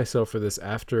always kick myself for this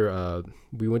after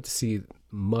we went to see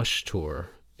Mush tour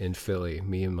in Philly,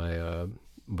 me and my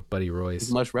buddy Royce.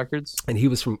 Mush Records? And he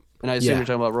was from, and I assume you're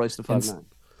talking about Royce the 5'9".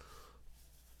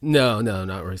 No,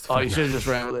 not Royce the 5'9". Oh, you should have just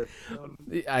ran with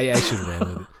it. I should have ran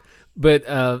with it.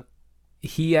 But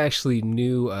he actually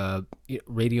knew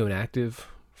Radio Inactive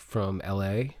from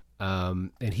LA.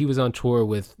 And he was on tour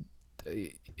with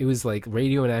It was like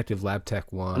Radioactive Lab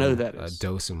Tech 1, I know who that is.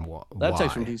 Dose and Lab Tech's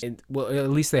Y. from DC. And, well, at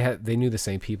least they knew the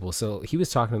same people. So he was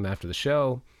talking to them after the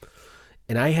show,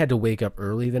 and I had to wake up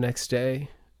early the next day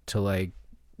to like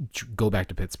go back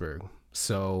to Pittsburgh.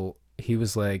 So he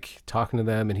was like talking to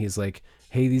them, and he's like,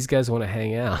 "Hey, these guys want to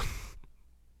hang out."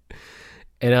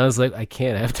 And I was like, "I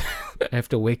can't. I have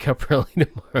to wake up early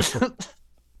tomorrow."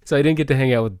 So I didn't get to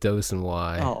hang out with Dose and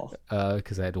Y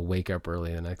because I had to wake up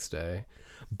early the next day.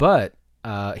 But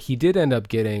he did end up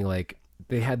getting like,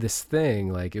 they had this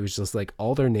thing, like it was just like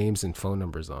all their names and phone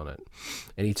numbers on it.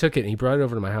 And he took it and he brought it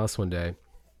over to my house one day.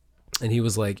 And he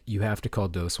was like, "You have to call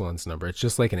Dose One's number. It's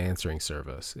just like an answering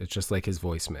service. It's just like his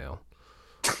voicemail."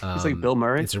 It's like Bill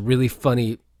Murray. It's a really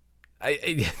funny.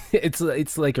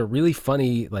 It's like a really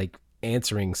funny like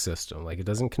answering system. Like it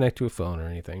doesn't connect to a phone or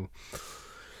anything.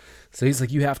 So he's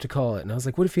like, "You have to call it." And I was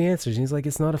like, "What if he answers?" And he's like,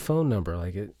 "It's not a phone number."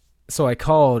 Like it. So I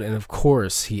called, and of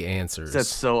course he answers. That's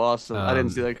so awesome. I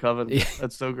didn't see that coming. Yeah.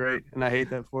 That's so great, and I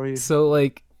hate that for you. So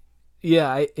like,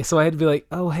 yeah. So I had to be like,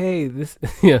 "Oh hey, this,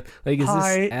 yeah, like is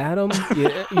Hi. this Adam?"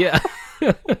 Yeah, yeah.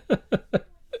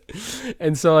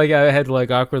 And so like I had to like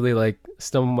awkwardly like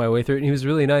stumble my way through it, and he was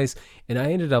really nice. And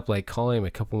I ended up like calling him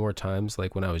a couple more times,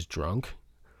 like when I was drunk.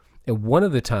 And one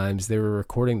of the times they were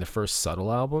recording the first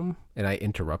Subtle album, and I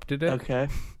interrupted it. Okay.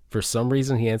 For some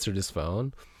reason, he answered his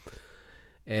phone.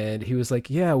 And he was like,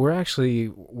 "Yeah, we're actually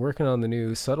working on the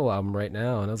new Subtle album right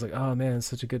now." And I was like, "Oh man,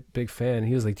 such a good big fan." And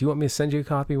he was like, "Do you want me to send you a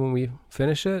copy when we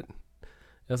finish it?"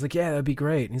 And I was like, "Yeah, that'd be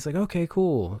great." And he's like, "Okay,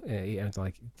 cool." And he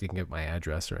like didn't get my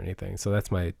address or anything. So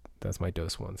that's my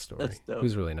Dose One story. That's dope. He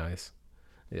was really nice.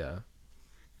 Yeah.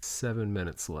 7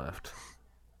 minutes left.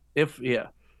 If we're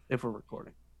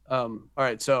recording. All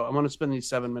right, so I'm gonna spend these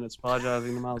 7 minutes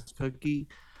apologizing to Miles Cookie.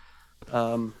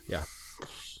 Yeah.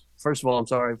 First of all, I'm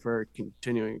sorry for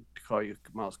continuing to call you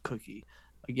Miles Cookie.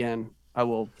 Again, I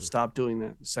will stop doing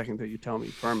that the second that you tell me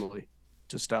firmly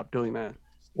to stop doing that,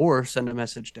 or send a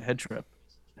message to Head Trip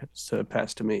to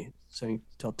pass to me saying,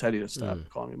 "Tell Teddy to stop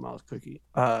calling me Miles Cookie."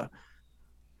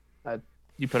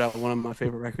 You put out one of my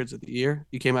favorite records of the year.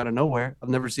 You came out of nowhere. I've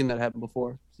never seen that happen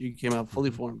before. You came out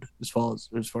fully formed, as far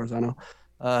as I know.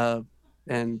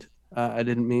 And I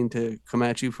didn't mean to come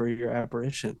at you for your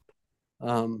apparition.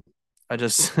 I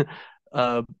just,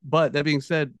 but that being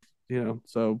said,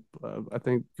 so I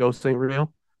think ghosts ain't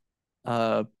real.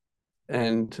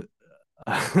 And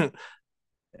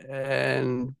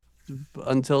and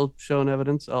until shown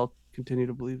evidence, I'll continue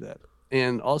to believe that.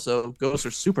 And also, ghosts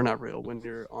are super not real when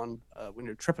you're when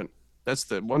you're tripping. That's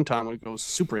the one time when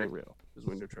ghosts super ain't real, is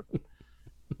when you're tripping.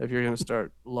 If you're gonna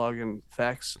start logging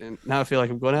facts, and now I feel like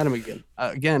I'm going at him again.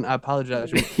 Again, I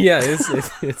apologize. Yeah,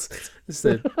 it's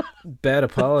a bad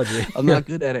apology. I'm not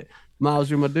good at it. Miles,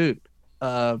 you're my dude,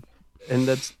 and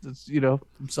that's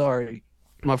I'm sorry,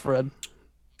 my friend,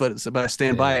 but I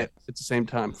stand by it at the same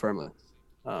time firmly.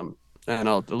 And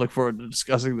I'll look forward to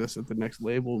discussing this at the next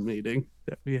label meeting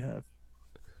that we have.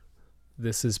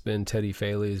 This has been Teddy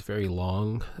Faley's very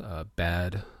long,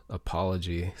 bad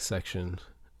apology section,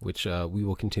 which we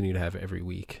will continue to have every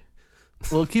week.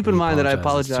 Well, keep in mind that I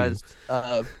apologized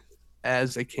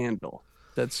as a candle.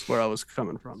 That's where I was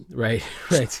coming from. Right.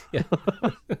 Yeah.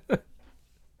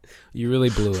 You really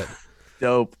blew it.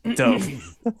 Dope.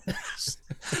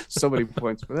 So many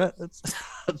points for that.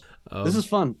 This is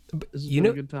fun. This is a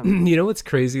good time. You know what's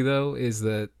crazy though is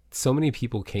that so many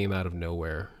people came out of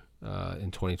nowhere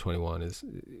in 2021. Is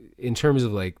in terms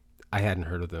of like I hadn't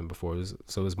heard of them before. It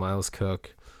was Miles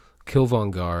Cook, Kill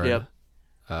Von Guard. Yep.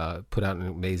 Put out an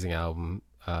amazing album.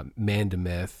 Man to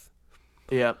Myth.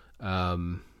 Yep.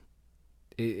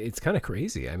 It's kind of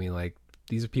crazy. I mean, like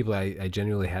these are people I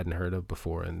genuinely hadn't heard of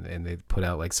before, and they put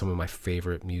out like some of my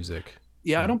favorite music.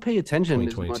 Yeah, I don't pay attention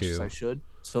as much as I should.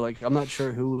 So like, I'm not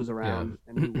sure who was around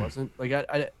and who wasn't. Like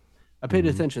I paid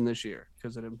attention this year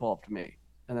because it involved me,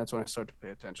 and that's when I started to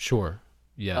pay attention. Sure.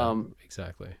 Yeah.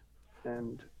 Exactly.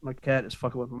 And my cat is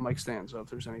fucking with my mic stand, so if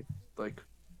there's any like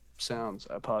sounds,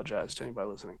 I apologize to anybody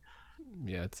listening.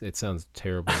 Yeah, it sounds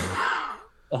terrible.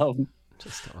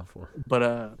 Just awful.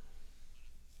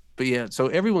 But yeah, so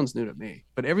everyone's new to me,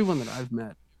 but everyone that I've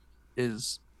met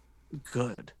is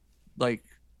good. Like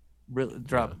really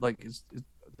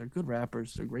they're good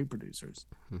rappers, they're great producers.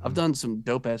 Mm-hmm. I've done some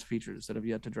dope ass features that have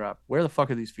yet to drop. Where the fuck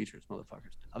are these features,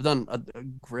 motherfuckers? I've done a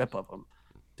grip of them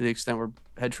to the extent where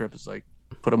Head Trip is like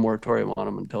put a moratorium on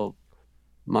them until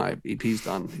my EP's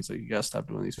done. He's like, you gotta stop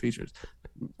doing these features.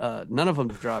 None of them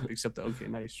dropped except the OK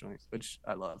Nice joint, which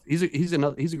I love. He's a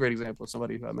great example of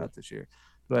somebody who I met this year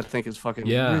who I think is fucking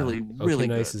really OK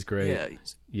Nice good. Is great. Yeah,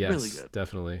 he's really good.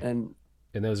 Definitely. And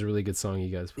And that was a really good song you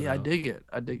guys put Yeah, out. I dig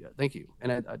it. Thank you.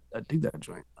 And I dig that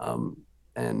joint.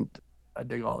 And I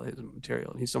dig all his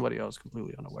material. He's somebody I was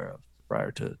completely unaware of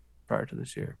prior to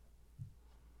this year.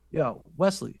 Yo,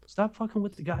 Wesley, stop fucking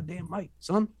with the goddamn mic,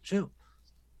 son. Chill.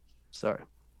 Sorry.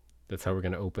 That's how we're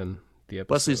going to open the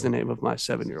episode. Wesley's the name of my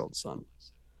 7-year-old son.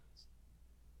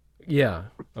 Yeah.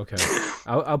 Okay.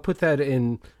 I'll put that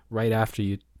in right after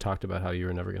you talked about how you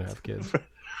were never going to have kids.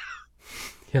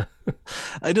 Yeah.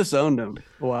 I disowned him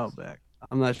a while back.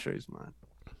 I'm not sure he's mine.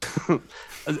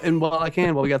 And while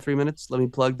we got 3 minutes, let me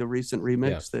plug the recent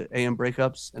remix that AM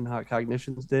Breakups and Hot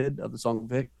Cognitions did of the song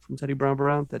Vic from Teddy Brown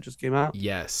Brown that just came out.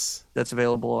 Yes. That's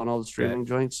available on all the streaming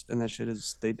joints, and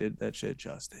they did that shit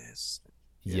justice.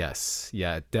 Yeah. Yes.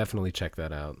 Yeah, definitely check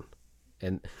that out.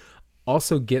 And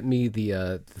also get me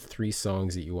the 3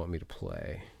 songs that you want me to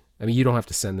play. I mean, you don't have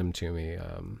to send them to me.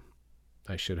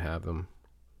 I should have them.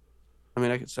 I mean,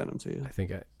 I could send them to you. I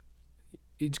think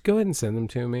you just go ahead and send them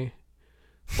to me.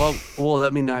 Well,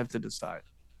 that means I have to decide.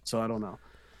 So I don't know.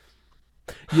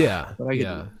 Yeah. But I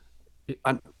get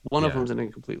one of them's an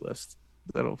incomplete list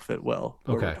that'll fit well.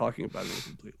 We're talking about an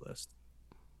incomplete list.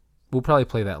 We'll probably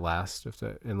play that last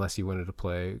unless you wanted to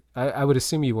play. I would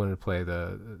assume you wanted to play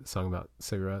the song about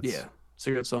cigarettes. Yeah.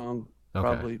 Cigarette song. Okay.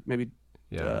 Probably. Maybe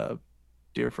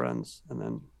Dear Friends. And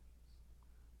then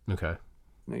an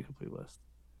incomplete list,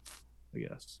 I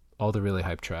guess. All the really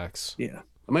hype tracks. Yeah.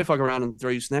 I might fuck around and throw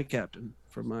you Snack Captain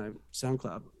for my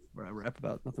SoundCloud where I rap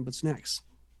about nothing but snacks.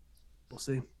 We'll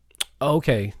see. Oh,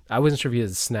 okay. I wasn't sure if you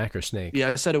had snack or snake.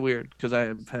 Yeah, I said it weird because I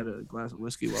have had a glass of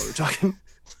whiskey while we were talking.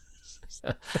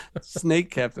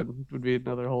 Snake Captain would be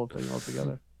another whole thing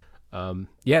altogether.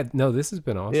 This has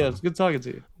been awesome. Yeah, it's good talking to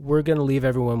you. We're going to leave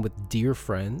everyone with Dear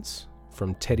Friends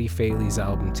from Teddy Faley's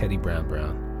album, Teddy Brown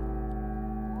Brown.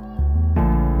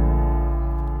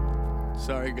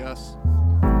 Sorry, Gus.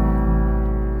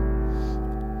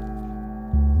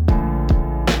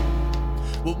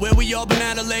 Well, where we all been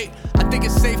out of late, I think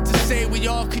it's safe to say we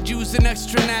all could use an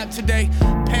extra nap today.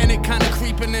 Panic kinda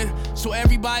creeping in, so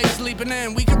everybody's sleeping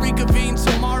in. We could reconvene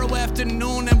tomorrow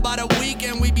afternoon, and by the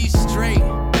weekend we be straight.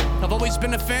 I've always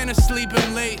been a fan of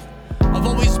sleeping late. I've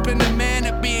always been a man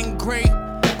at being great.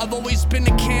 I've always been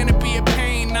a canopy of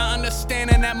pain, not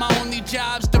understanding that my only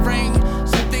job's the rain.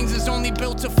 Some things is only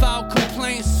built to file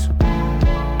complaints.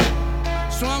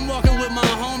 So I'm walking with my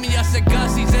homie. I said,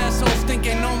 Gus, these assholes think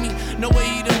they know me. No way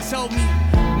he done told me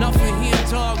nothing he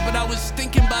a dog, but I was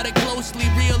thinking about it closely,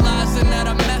 realizing that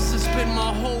a mess has been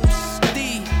my whole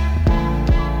steed.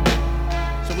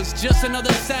 So it's just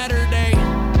another Saturday.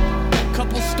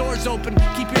 Couple stores open,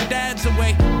 keep your dads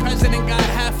away. President got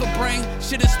half a brain,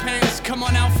 shit his pants, come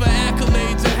on out for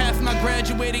accolades. And half my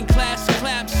graduating class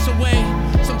claps away.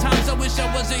 Sometimes I wish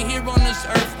I wasn't here on this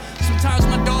earth. Sometimes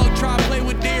my dog try to play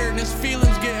with deer and his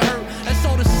feelings get hurt. That's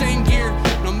all the same gear.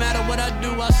 No matter what I do,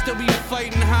 I'll still be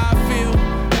fighting how I feel.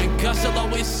 And Gus will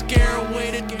always scare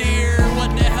away the deer.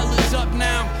 What the hell is up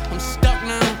now? I'm stuck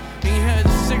now. Ain't had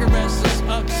cigarettes since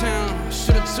uptown.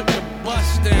 Should've took the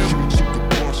bus down. Should've took the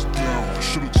bus down.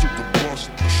 Should've took the bus.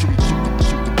 Should've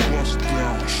took the bus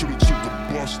down. Should've took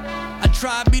the bus. I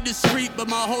try to be discreet, but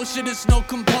my whole shit is no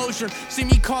composure. See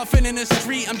me coughing in the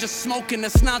street, I'm just smoking,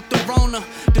 that's not the Rona.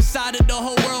 Decided the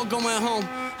whole world going home.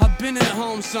 I've been at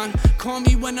home, son. Call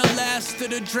me when the last of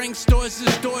the drink stores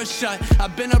is doors shut.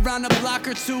 I've been around a block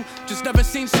or two, just never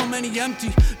seen so many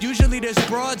empty. Usually there's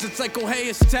broads, it's like, oh hey,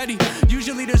 it's Teddy.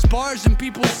 Usually there's bars and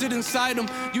people sit inside them.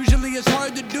 Usually it's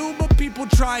hard to do, but people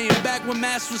trying. Back when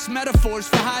masks was metaphors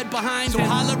for hide behind. So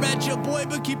holler at your boy,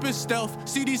 but keep it stealth.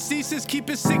 CDC says keep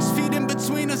it 6 feet in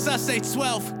between us, I say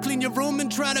 12. Clean your room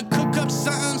and try to cook up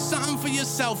something for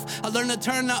yourself. I learned to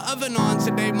turn the oven on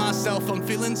today myself, I'm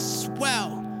feeling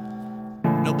swell.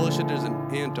 No bullshit, there's an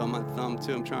ant on my thumb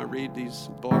too. I'm trying to read these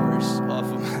bars off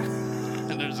of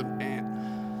my... There's an ant.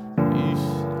 Eesh.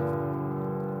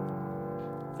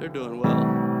 They're doing well.